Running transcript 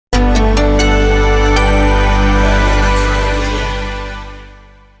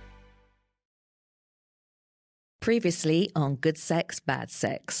Previously on Good Sex, Bad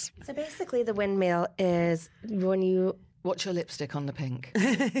Sex. So basically the windmill is when you... Watch your lipstick on the pink.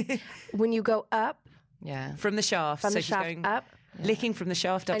 when you go up... Yeah. From the shaft. From so the she's shaft going, up. Licking from the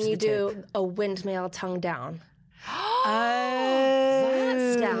shaft up And to you the tip. do a windmill tongue down. Oh,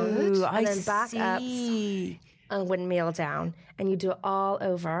 down. And then back see. up and windmill down. And you do it all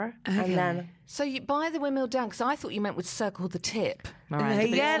over. And then... So you buy the windmill down, because I thought you meant would circle the tip, Miranda. but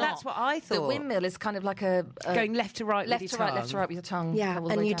Yeah, it's not. that's what I thought. The windmill is kind of like a Going left to right left with to your right, left to tongue. right with your tongue. Yeah, all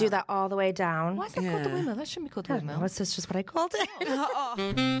the and way you do down. that all the way down. Why is that called the windmill? That shouldn't be called the windmill. That's just what I called it.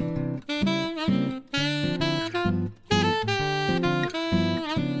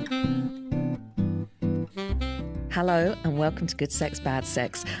 Hello and welcome to Good Sex, Bad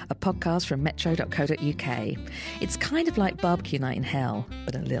Sex, a podcast from metro.co.uk. It's kind of like barbecue night in hell,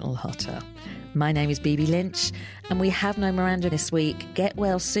 but a little hotter. My name is BB Lynch, and we have no Miranda this week. Get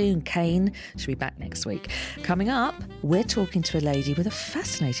well soon, Kane. She'll be back next week. Coming up, we're talking to a lady with a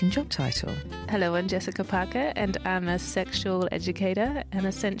fascinating job title. Hello, I'm Jessica Parker, and I'm a sexual educator and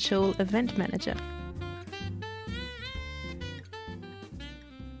a sensual event manager.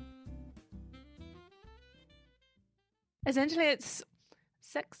 Essentially, it's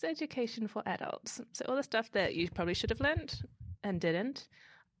sex education for adults. So all the stuff that you probably should have learned and didn't,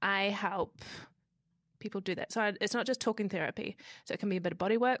 I help people do that. So it's not just talking therapy. So it can be a bit of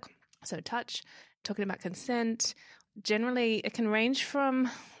body work, so touch, talking about consent. Generally, it can range from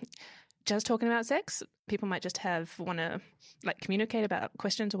just talking about sex. People might just want to communicate about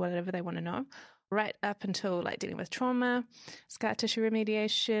questions or whatever they want to know, right up until dealing with trauma, scar tissue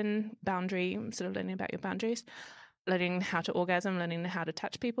remediation, boundary, sort of learning about your boundaries, learning how to orgasm, learning how to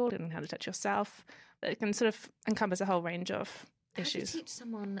touch people, learning how to touch yourself. It can sort of encompass a whole range of issues. How do you teach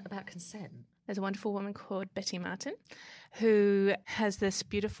someone about consent? There's a wonderful woman called Betty Martin who has this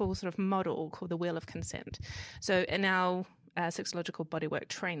beautiful sort of model called the Wheel of Consent. So in our Sexological Bodywork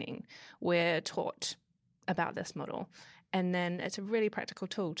training, we're taught about this model. And then it's a really practical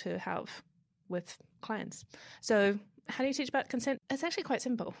tool to help with clients. So how do you teach about consent? It's actually quite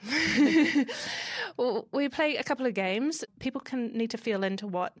simple. Well, we play a couple of games. People need to feel into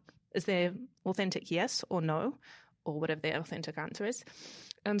what is their authentic yes or no, or whatever their authentic answer is.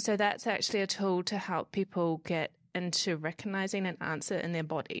 So that's actually a tool to help people get into recognizing an answer in their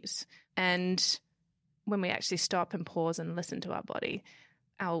bodies. And when we actually stop and pause and listen to our body,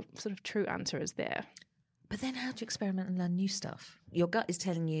 our sort of true answer is there. But then how do you experiment and learn new stuff? Your gut is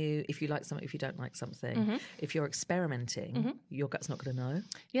telling you if you like something, if you don't like something. Mm-hmm. If you're experimenting, your gut's not going to know.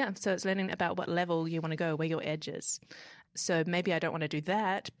 Yeah, so it's learning about what level you want to go, where your edge is. So maybe I don't want to do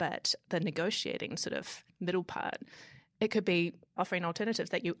that, but the negotiating sort of middle part, it could be offering alternatives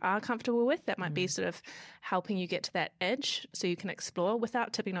that you are comfortable with. That might be sort of helping you get to that edge so you can explore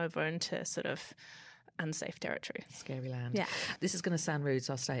without tipping over into sort of unsafe territory. Scary land. Yeah. This is going to sound rude,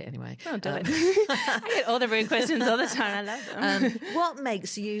 so I'll say it anyway. Oh, do it. I get all the rude questions all the time. I love them. What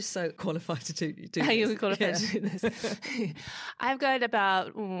makes you so qualified to do How this? you qualified to do this? I've got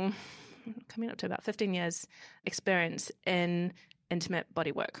about coming up to about 15 years experience in intimate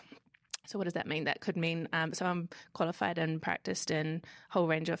body work. So what does that mean? That could mean, so I'm qualified and practiced in a whole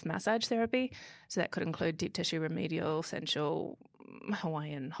range of massage therapy. So that could include deep tissue, remedial, sensual,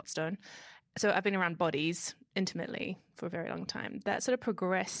 Hawaiian, hot stone. So I've been around bodies intimately for a very long time. That sort of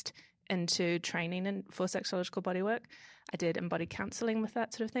progressed into training for sexological bodywork. I did embodied counselling with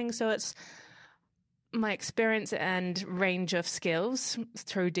that sort of thing. So it's my experience and range of skills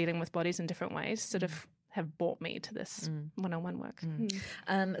through dealing with bodies in different ways sort of have brought me to this one-on-one work.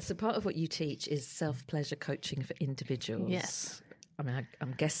 So part of what you teach is self-pleasure coaching for individuals. Yes. I mean,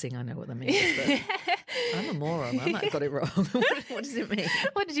 I'm guessing I know what that means, but I'm a moron. I might have got it wrong. What does it mean?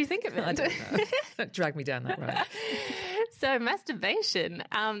 What did you think it meant? I don't know. Don't drag me down that road. So masturbation,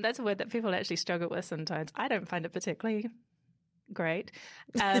 that's a word that people actually struggle with sometimes. I don't find it particularly great.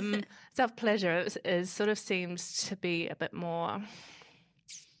 Self-pleasure is sort of seems to be a bit more...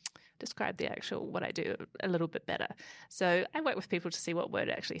 describe the actual what I do a little bit better. So I work with people to see what word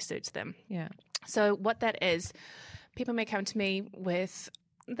actually suits them. Yeah. So what that is, people may come to me with,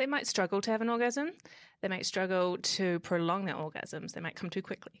 they might struggle to have an orgasm. They might struggle to prolong their orgasms. They might come too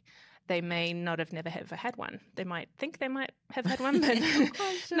quickly. They may not have never ever had one. They might think they might have had one, but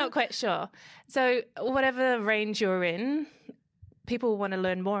not quite sure. So whatever range you're in, people want to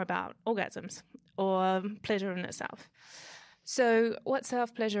learn more about orgasms or pleasure in itself. So what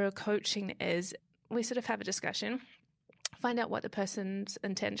self-pleasure coaching is, we sort of have a discussion, find out what the person's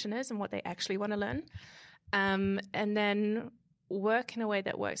intention is and what they actually want to learn, and then work in a way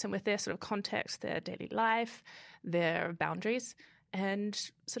that works and with their sort of context, their daily life, their boundaries, and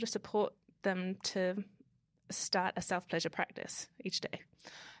sort of support them to start a self-pleasure practice each day.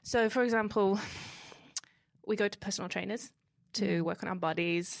 So, for example, we go to personal trainers to work on our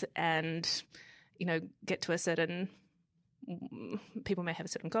bodies and, get to a certain, people may have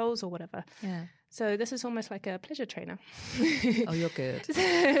certain goals or whatever. Yeah. So this is almost like a pleasure trainer. Oh, you're good.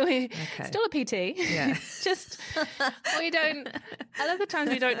 Still a PT. Yeah. Just, a lot of the times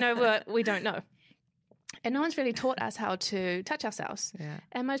we don't know what we don't know. And no one's really taught us how to touch ourselves. Yeah.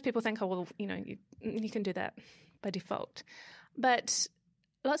 And most people think, you can do that by default. But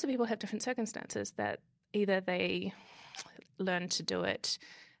lots of people have different circumstances that either they learn to do it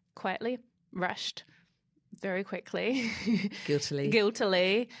quietly, rushed, very quickly,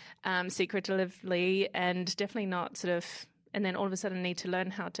 guiltily, secretively, and definitely not and then all of a sudden need to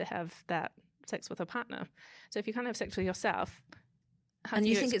learn how to have that sex with a partner. So if you can't have sex with yourself, how and do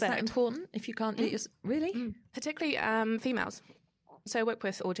you you think expect? it's that important if you can't do it really? Particularly females. So I work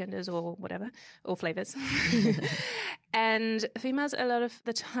with all genders or whatever, all flavours. And females, a lot of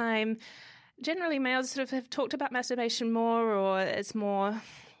the time, generally males have talked about masturbation more, or it's more,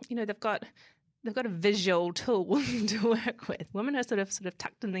 they've got a visual tool to work with. Women are sort of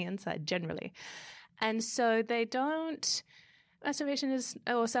tucked in the inside generally. And so masturbation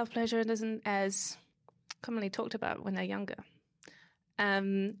or self-pleasure isn't as commonly talked about when they're younger.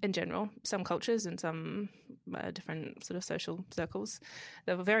 In general, some cultures and some different sort of social circles,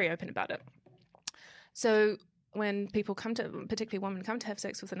 they were very open about it. So when people particularly women come to have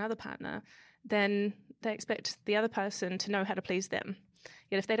sex with another partner, then they expect the other person to know how to please them.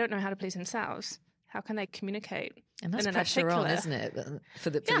 Yet if they don't know how to please themselves, how can they communicate? And that's pressure on, isn't it,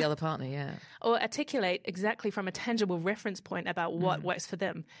 for the other partner, yeah. Or articulate exactly from a tangible reference point about what works for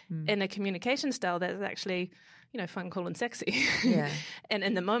them in a communication style that's actually, fun, cool and sexy. Yeah. And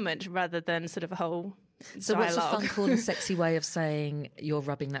in the moment rather than sort of a whole So dialogue. What's a fun, cool and sexy way of saying you're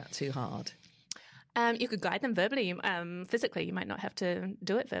rubbing that too hard? You could guide them verbally. Physically, you might not have to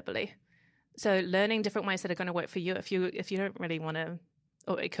do it verbally. So learning different ways that are going to work for you. If you don't really want to,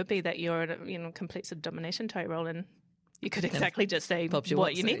 or it could be that you're in a complete sort of domination type role, and you could exactly just say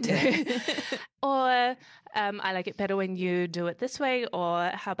what you need to. Yeah. Or I like it better when you do it this way. Or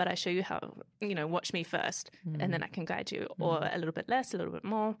how about I show you how? Watch me first, and then I can guide you. Or a little bit less, a little bit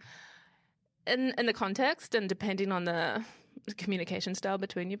more. In the context, and depending on the communication style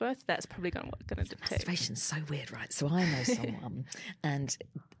between you both, that's probably going to dictate. Masturbation's so weird, right? So I know someone, and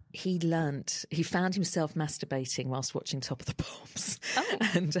he found himself masturbating whilst watching Top of the Pops.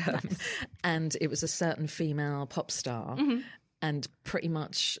 Oh, and it was a certain female pop star, and pretty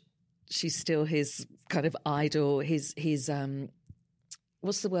much she's still his kind of idol. His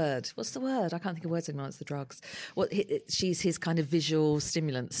what's the word? I can't think of words anymore. It's the drugs. She's his kind of visual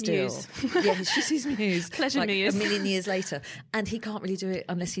stimulant still. Muse. Yeah, she's his muse. Pleasure muse. A million years later. And he can't really do it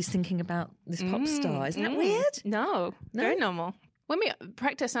unless he's thinking about this pop star. Isn't that weird? No, very normal. When we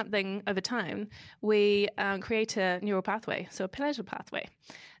practice something over time, we create a neural pathway, so a pleasure pathway.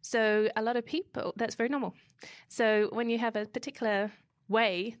 So a lot of people, that's very normal. So when you have a particular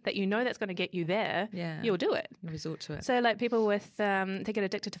way that that's going to get you there, you'll do it. You resort to it. So like people with, they get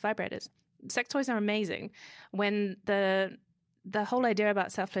addicted to vibrators. Sex toys are amazing. When the whole idea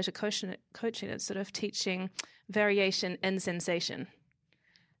about self-pleasure coaching is sort of teaching variation in sensation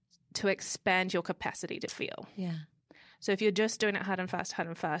to expand your capacity to feel. Yeah. So if you're just doing it hard and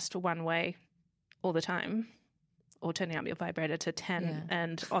fast one way all the time, or turning up your vibrator to 10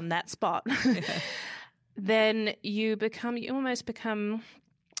 and on that spot, then you overstimulate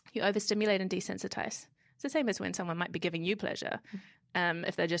and desensitize. It's the same as when someone might be giving you pleasure.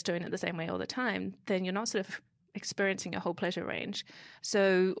 If they're just doing it the same way all the time, then you're not sort of experiencing a whole pleasure range.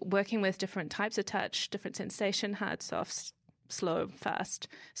 So working with different types of touch, different sensation, hard, soft, slow, fast,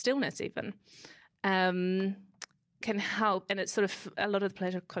 stillness even, can help. And it's sort of a lot of the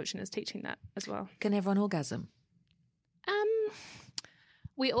pleasure coaching is teaching that as well. Can everyone orgasm?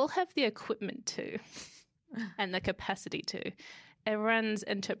 We all have the equipment to and the capacity to. Everyone's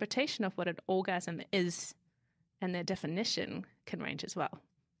interpretation of what an orgasm is and their definition can range as well,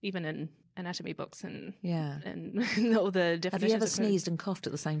 even in anatomy books and all the definitions. Have you ever sneezed and coughed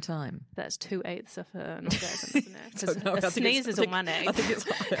at the same time? That's 2/8 of an orgasm, isn't it? Because a sneeze is a 1/8. I think it's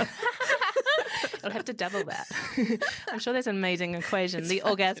higher. I'll have to double that. I'm sure there's an amazing equation, the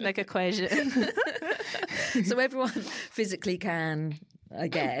orgasmic equation. So everyone physically can, I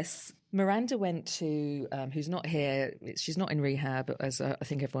guess. Miranda went to, who's not here, she's not in rehab, as I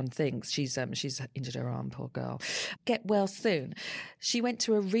think everyone thinks. She's injured her arm, poor girl. Get well soon. She went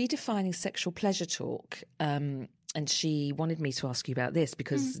to a redefining sexual pleasure talk and she wanted me to ask you about this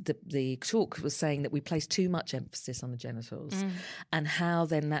because the talk was saying that we place too much emphasis on the genitals and how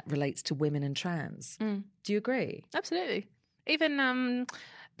then that relates to women and trans. Do you agree? Absolutely. Even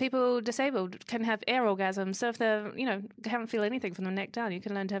people disabled can have air orgasms. So if they're, can't feel anything from the neck down, you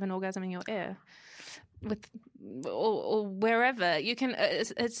can learn to have an orgasm in your ear. Or wherever you can.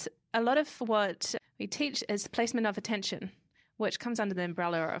 It's a lot of what we teach is placement of attention, which comes under the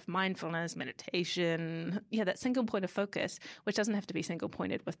umbrella of mindfulness, meditation, that single point of focus, which doesn't have to be single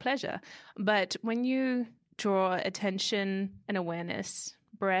pointed with pleasure. But when you draw attention and awareness,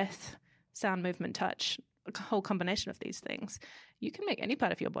 breath, sound, movement, touch, a whole combination of these things, you can make any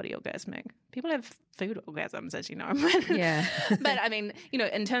part of your body orgasmic. People have food orgasms, as you know. Yeah. But I mean,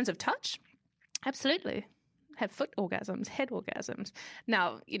 in terms of touch, absolutely. Have foot orgasms, head orgasms.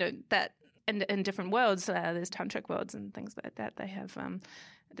 Now, that in different worlds, there's tantric worlds and things like that. They have,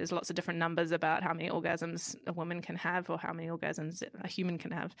 there's lots of different numbers about how many orgasms a woman can have or how many orgasms a human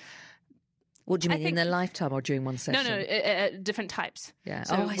can have. What do you mean, in their lifetime or during one session? No, different types. Yeah.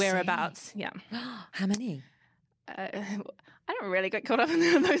 So whereabouts, yeah. How many? I don't really get caught up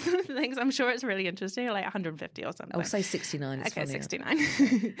in those things. I'm sure it's really interesting, like 150 or something. I'll say 69. It's okay, funnier.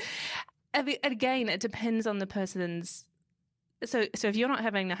 69. Again, it depends on the person's. So if you're not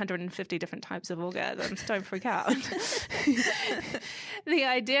having 150 different types of orgasms, don't freak out. The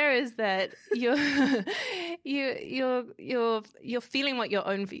idea is that you're feeling what you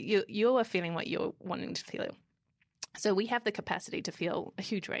are feeling what you're wanting to feel. So we have the capacity to feel a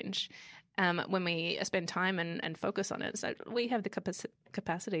huge range when we spend time and focus on it. So we have the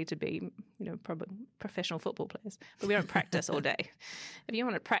capacity to be, probably professional football players, but we don't practice all day. If you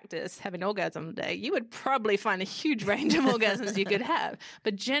want to practice having an orgasm all day, you would probably find a huge range of orgasms you could have.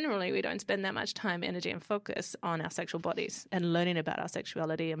 But generally, we don't spend that much time, energy, and focus on our sexual bodies and learning about our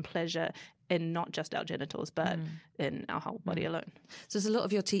sexuality and pleasure in not just our genitals, but in our whole body alone. So there's a lot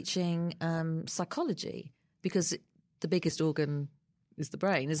of your teaching psychology, because the biggest organ is the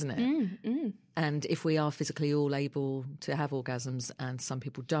brain, isn't it? And if we are physically all able to have orgasms and some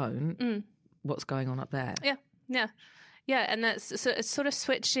people don't, what's going on up there? Yeah. And that's it's sort of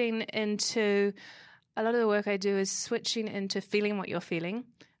switching into, a lot of the work I do is switching into feeling what you're feeling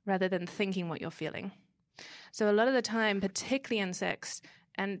rather than thinking what you're feeling. So a lot of the time, particularly in sex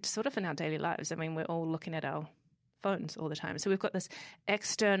and sort of in our daily lives, I mean, we're all looking at our phones all the time. So we've got this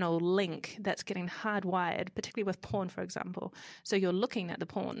external link that's getting hardwired, particularly with porn, for example. So you're looking at the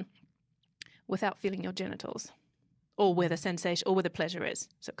porn without feeling your genitals or where the sensation or where the pleasure is.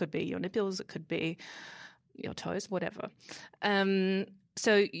 So it could be your nipples, it could be your toes, whatever.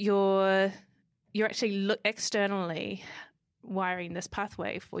 So you're actually externally wiring this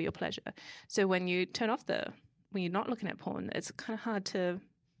pathway for your pleasure. So when you when you're not looking at porn, it's kind of hard to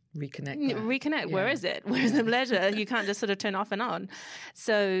reconnect. Yeah. Where is it? Where's the pleasure? You can't just sort of turn off and on.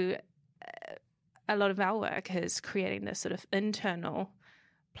 So a lot of our work is creating this sort of internal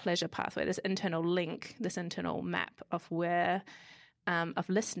pleasure pathway, this internal link, this internal map of where of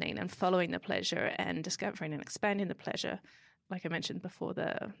listening and following the pleasure and discovering and expanding the pleasure. Like I mentioned before,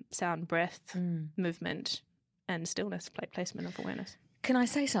 the sound, breath, movement, and stillness, placement of awareness. Can I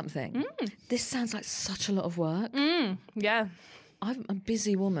say something? This sounds like such a lot of work. Yeah. I'm a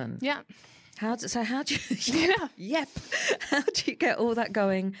busy woman. Yeah. How do you... Yep. How do you get all that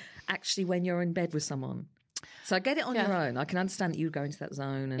going actually when you're in bed with someone? So I get it on your own. I can understand that you go into that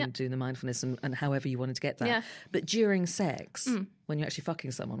zone and do the mindfulness and however you wanted to get that. Yeah. But during sex, when you're actually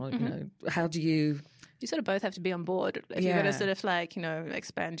fucking someone, or, how do you... You sort of both have to be on board. If you're going to sort of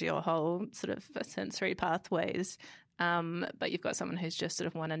expand your whole sort of sensory pathways, but you've got someone who's just sort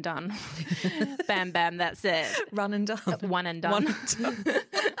of one and done. Bam, bam, that's it. Run and done. One and done. One and done.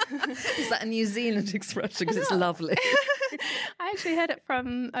 Is that a New Zealand expression? Because it's lovely. I actually heard it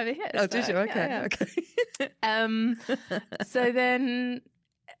from over here. Oh, did you? Okay, okay. So then...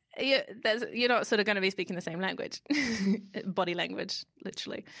 you're not sort of going to be speaking the same language, body language,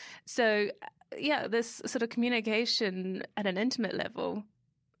 literally. So, this sort of communication at an intimate level,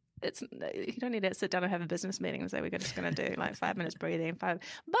 you don't need to sit down and have a business meeting and say we're just going to do like 5 minutes breathing,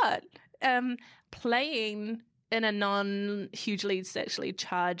 but playing in a non-hugely sexually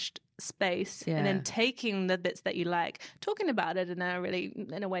charged space and then taking the bits that you like, talking about it in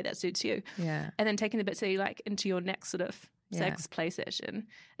a way that suits you, and then taking the bits that you like into your next sort of sex play session.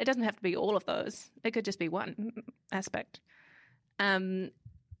 It doesn't have to be all of those. It could just be one aspect. And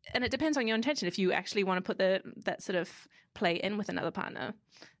it depends on your intention. If you actually want to put that sort of play in with another partner,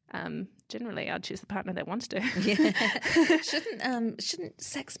 generally I'd choose the partner that wants to. Shouldn't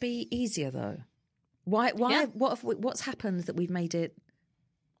sex be easier though? Why? What's happened that we've made it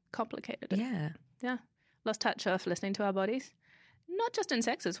complicated? Yeah. lost touch of listening to our bodies, not just in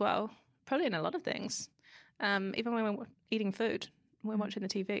sex as well, probably in a lot of things. Even when we're eating food, we're watching the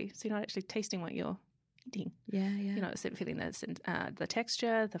TV, so you're not actually tasting what you're eating. Yeah, yeah. You're not feeling the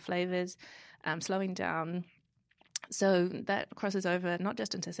texture, the flavors, slowing down. So that crosses over not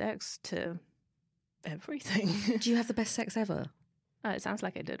just into sex, to everything. Do you have the best sex ever? Oh, it sounds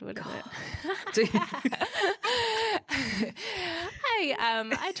like I did, wouldn't it? Do you?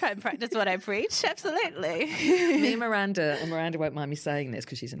 I try and practice what I preach, absolutely. Me and Miranda won't mind me saying this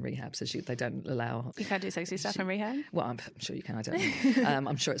because she's in rehab, so they don't allow. You can't do sexy stuff in rehab? Well, I'm sure you can, I don't know.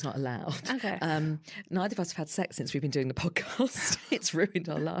 I'm sure it's not allowed. Okay. Neither of us have had sex since we've been doing the podcast. It's ruined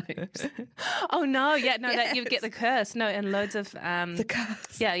our lives. Oh, no, that you get the curse. No, and loads of... The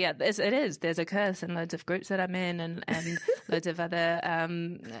curse. Yeah, it is. There's a curse in loads of groups that I'm in and loads of other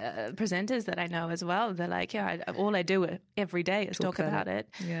presenters that I know as well. They're like, all I do every day is talk about it.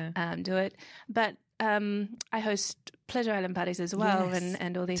 Yeah. Do it. But I host Pleasure Island parties as well. Yes.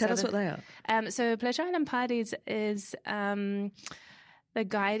 And all these Tell us what they are. So Pleasure Island parties is the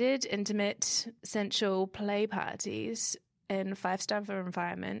guided, intimate, sensual play parties in 5-star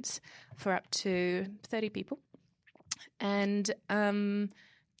environments for up to 30 people. And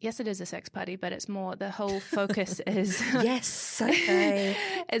yes, it is a sex party, but it's more, the whole focus is... Yes, okay.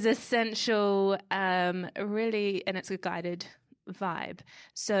 is essential, really, and it's a guided vibe.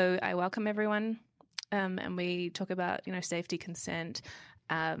 So I welcome everyone, and we talk about, safety, consent,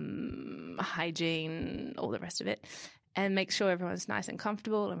 hygiene, all the rest of it, and make sure everyone's nice and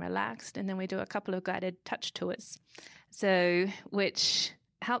comfortable and relaxed. And then we do a couple of guided touch tours, which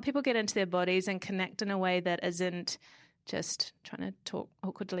help people get into their bodies and connect in a way that isn't just trying to talk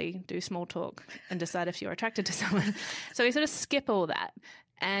awkwardly, do small talk, and decide if you're attracted to someone. So we sort of skip all that,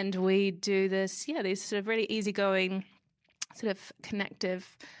 and we do these sort of really easygoing, sort of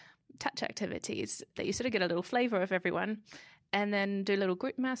connective touch activities that you sort of get a little flavor of everyone, and then do a little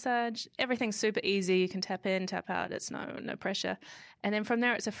group massage. Everything's super easy. You can tap in, tap out. It's no pressure. And then from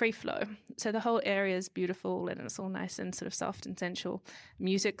there, it's a free flow. So the whole area is beautiful, and it's all nice and sort of soft and sensual.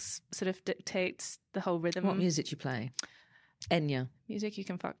 Music sort of dictates the whole rhythm. What music do you play? Enya. Music you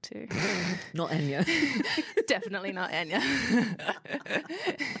can fuck to. Not Enya. Definitely not Enya.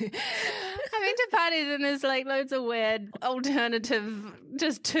 I've been to parties and there's like loads of weird alternative,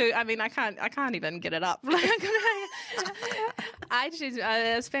 I can't even get it up.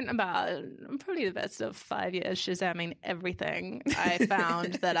 I spent about probably the best of 5 years Shazamming everything. I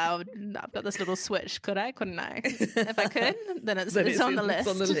found that I've got this little switch. Couldn't I? If I could, then it's on the list. It's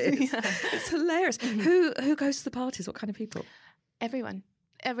on the list. Yeah. It's hilarious. Who goes to the parties? What kind of people? Everyone.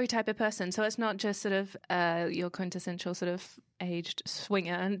 Every type of person. So it's not just sort of your quintessential sort of aged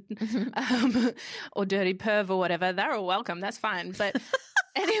swinger or dirty perv or whatever. They're all welcome. That's fine. But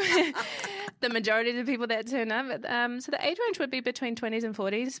anyway, the majority of the people that turn up, so the age range would be between 20s and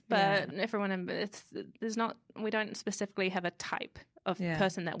 40s, but we don't specifically have a type of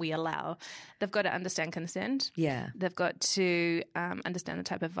person that we allow. They've got to understand consent. Yeah. They've got to understand the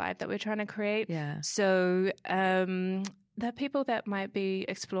type of vibe that we're trying to create. Yeah. So there are people that might be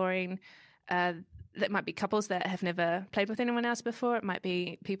exploring, that might be couples that have never played with anyone else before. It might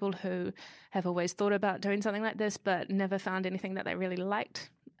be people who have always thought about doing something like this but never found anything that they really liked.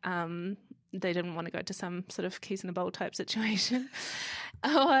 They didn't want to go to some sort of keys in a bowl type situation.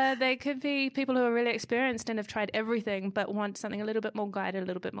 Or they could be people who are really experienced and have tried everything but want something a little bit more guided, a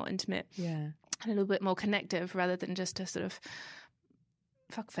little bit more intimate, and a little bit more connective rather than just a sort of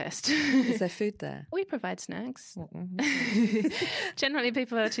fuckfest. Is there food there? We provide snacks. Generally,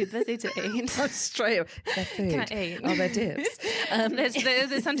 people are too busy to eat. Oh, straight up. Their food. Can't eat. Oh, their dips.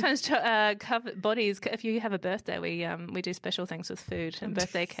 There's sometimes covered bodies. If you have a birthday, we do special things with food and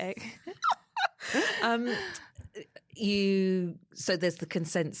birthday cake. So there's the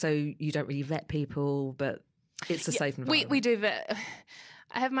consent. So you don't really vet people, but it's a safe environment. We do vet.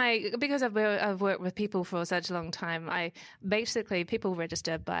 Because I've worked with people for such a long time, people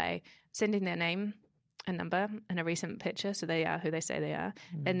register by sending their name, a number, and a recent picture, so they are who they say they are.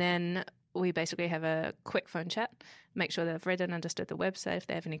 And then we basically have a quick phone chat, make sure they've read and understood the website, if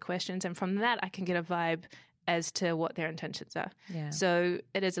they have any questions, and from that I can get a vibe as to what their intentions are. Yeah. So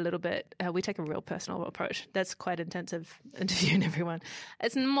it is a little bit, we take a real personal approach. That's quite intensive interviewing everyone.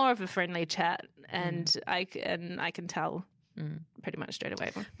 It's more of a friendly chat, and I can tell pretty much straight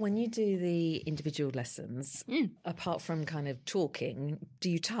away. When you do the individual lessons, apart from kind of talking, do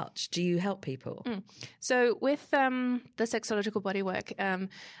you touch? Do you help people? So with the Sexological Bodywork,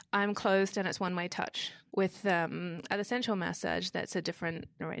 I'm clothed and it's one-way touch. With the sensual massage, that's a different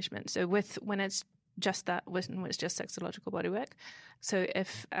arrangement. So when it's just that when it's just sexological bodywork. So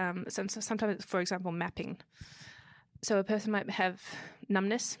if sometimes, for example, mapping. So a person might have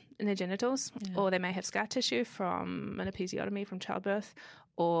numbness in their genitals, or they may have scar tissue from an episiotomy from childbirth,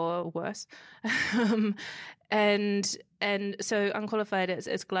 or worse. and so unqualified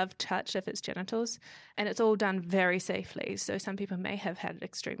is glove touch if it's genitals, and it's all done very safely. So some people may have had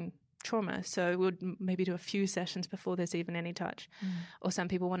extreme trauma, so we'll maybe do a few sessions before there's even any touch. Or some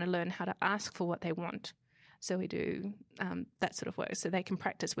people want to learn how to ask for what they want. So we do that sort of work so they can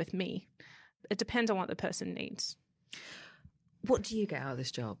practice with me. It depends on what the person needs. What do you get out of this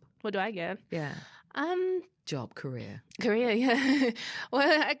job? What do I get? Yeah. Job, career, yeah.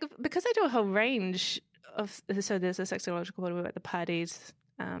 Well, because I do a whole range of, so there's a sexological bodywork at the parties,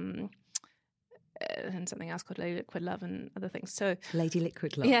 and something else called Lady Liquid Love and other things. So Lady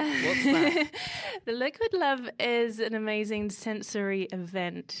Liquid Love. Yeah. What's that? The Liquid Love is an amazing sensory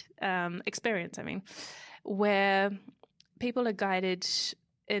experience, where people are guided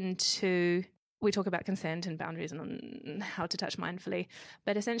into, we talk about consent and boundaries and how to touch mindfully,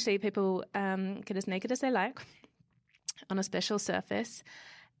 but essentially people get as naked as they like on a special surface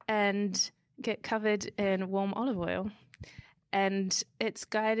and get covered in warm olive oil. And it's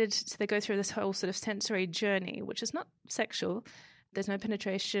guided, so they go through this whole sort of sensory journey, which is not sexual. There's no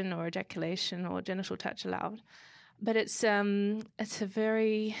penetration or ejaculation or genital touch allowed. But it's a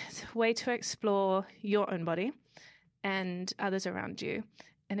way to explore your own body and others around you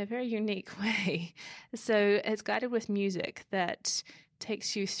in a very unique way. So it's guided with music that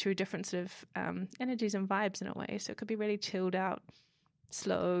takes you through different sort of energies and vibes in a way. So it could be really chilled out,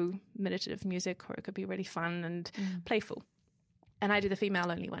 slow, meditative music, or it could be really fun and playful. And I do the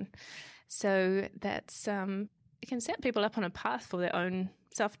female-only one. So that's it can set people up on a path for their own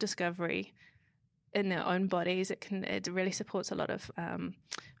self-discovery in their own bodies. It really supports a lot of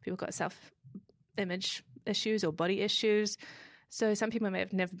people got self-image issues or body issues. So some people may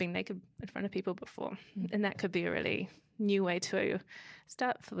have never been naked in front of people before, and that could be a really new way to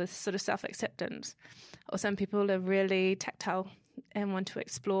start with sort of self-acceptance. Or some people are really tactile and want to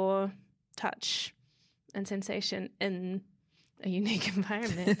explore touch and sensation in a unique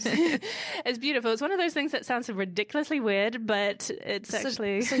environment. It's beautiful. It's one of those things that sounds ridiculously weird, but it's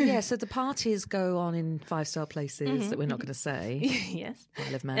actually... So the parties go on in 5-star places that we're not going to say. Yes.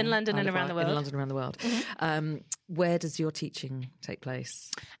 Isle of Man, in London and around the world. In London and around the world. Where does your teaching take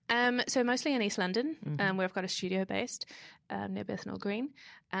place? So mostly in East London, where I've got a studio based near Bethnal Green.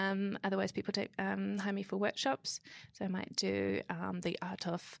 Otherwise, people hire me for workshops. So I might do the art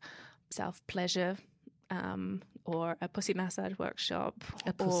of self-pleasure, or a pussy massage workshop,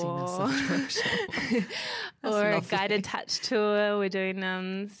 or a guided touch tour. We're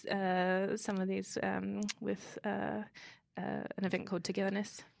doing some of these with an event called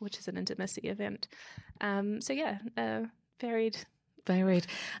Togetherness, which is an intimacy event. Varied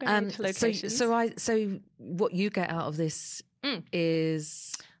locations. So what you get out of this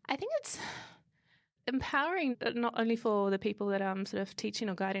is, I think it's empowering, not only for the people that I'm sort of teaching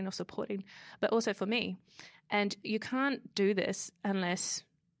or guiding or supporting, but also for me. And you can't do this unless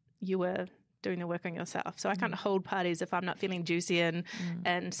you were doing the work on yourself. So I can't hold parties if I'm not feeling juicy and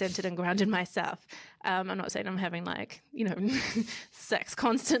centered and grounded myself. I'm not saying I'm having sex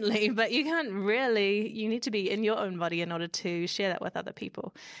constantly, but you need to be in your own body in order to share that with other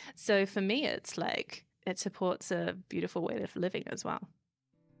people. So for me, it's like it supports a beautiful way of living as well.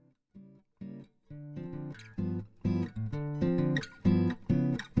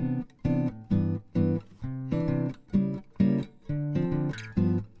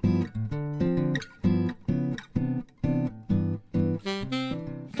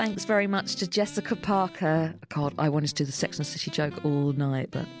 Thanks very much to Jessica Parker. God, I wanted to do the Sex and the City joke all night,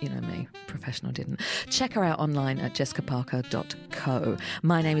 but you know me, professional didn't. Check her out online at jessicaparker.co.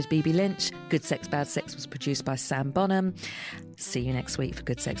 My name is BB Lynch. Good Sex, Bad Sex was produced by Sam Bonham. See you next week for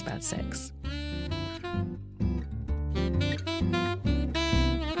Good Sex, Bad Sex.